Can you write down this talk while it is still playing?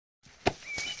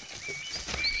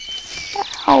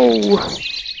Ow!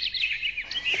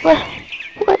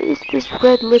 What is this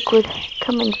red liquid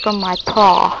coming from my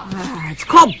paw? It's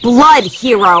called blood,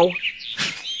 hero.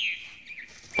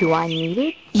 Do I need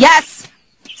it? Yes.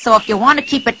 So if you want to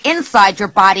keep it inside your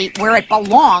body where it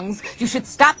belongs, you should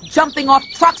stop jumping off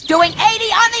trucks doing 80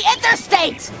 on the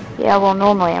interstate. Yeah, well,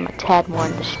 normally I'm a tad more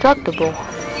indestructible.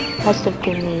 Must have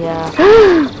been the,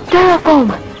 styrofoam!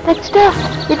 That stuff!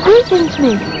 It weakens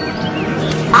me!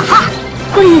 Aha!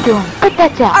 What are you doing? Put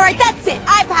that down! Alright, that's it!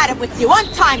 I've had it with you!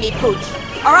 Untie me, Pooch!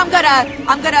 Or I'm gonna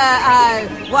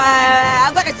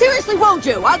seriously wound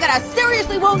you! I'm gonna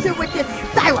seriously wound you with this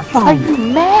styrofoam! Are you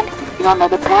mad? You don't know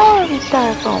the power of the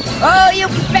styrofoam! Oh, you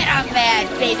bet I'm mad,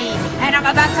 baby! And I'm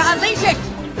about to unleash it!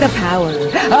 The power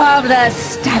of the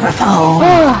styrofoam!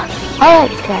 Oh,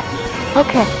 alright, Cat.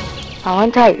 Okay, I'll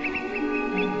untie you.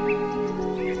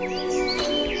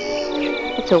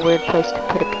 It's a weird place to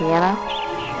put a piano.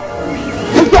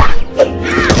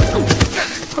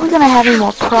 Are we gonna have any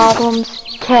more problems,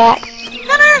 Cat?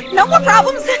 No more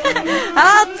problems.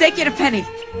 I'll take you to Penny.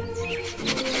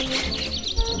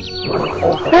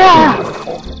 Ah!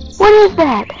 What is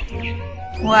that?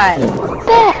 What?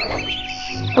 That!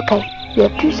 Okay, you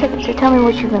have 2 seconds to tell me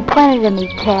what you've implanted in me,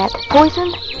 Cat.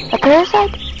 Poison? A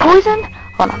parasite? Poison?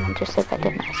 Hold on, I just said that,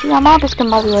 didn't I? See, I'm all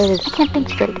discombobulated. I can't think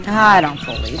straight. I don't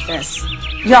believe this.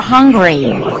 You're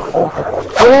hungry.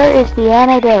 Where is the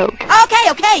antidote?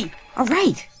 Okay. All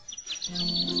right.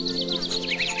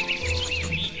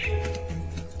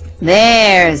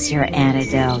 There's your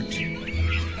antidote.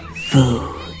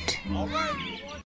 Food.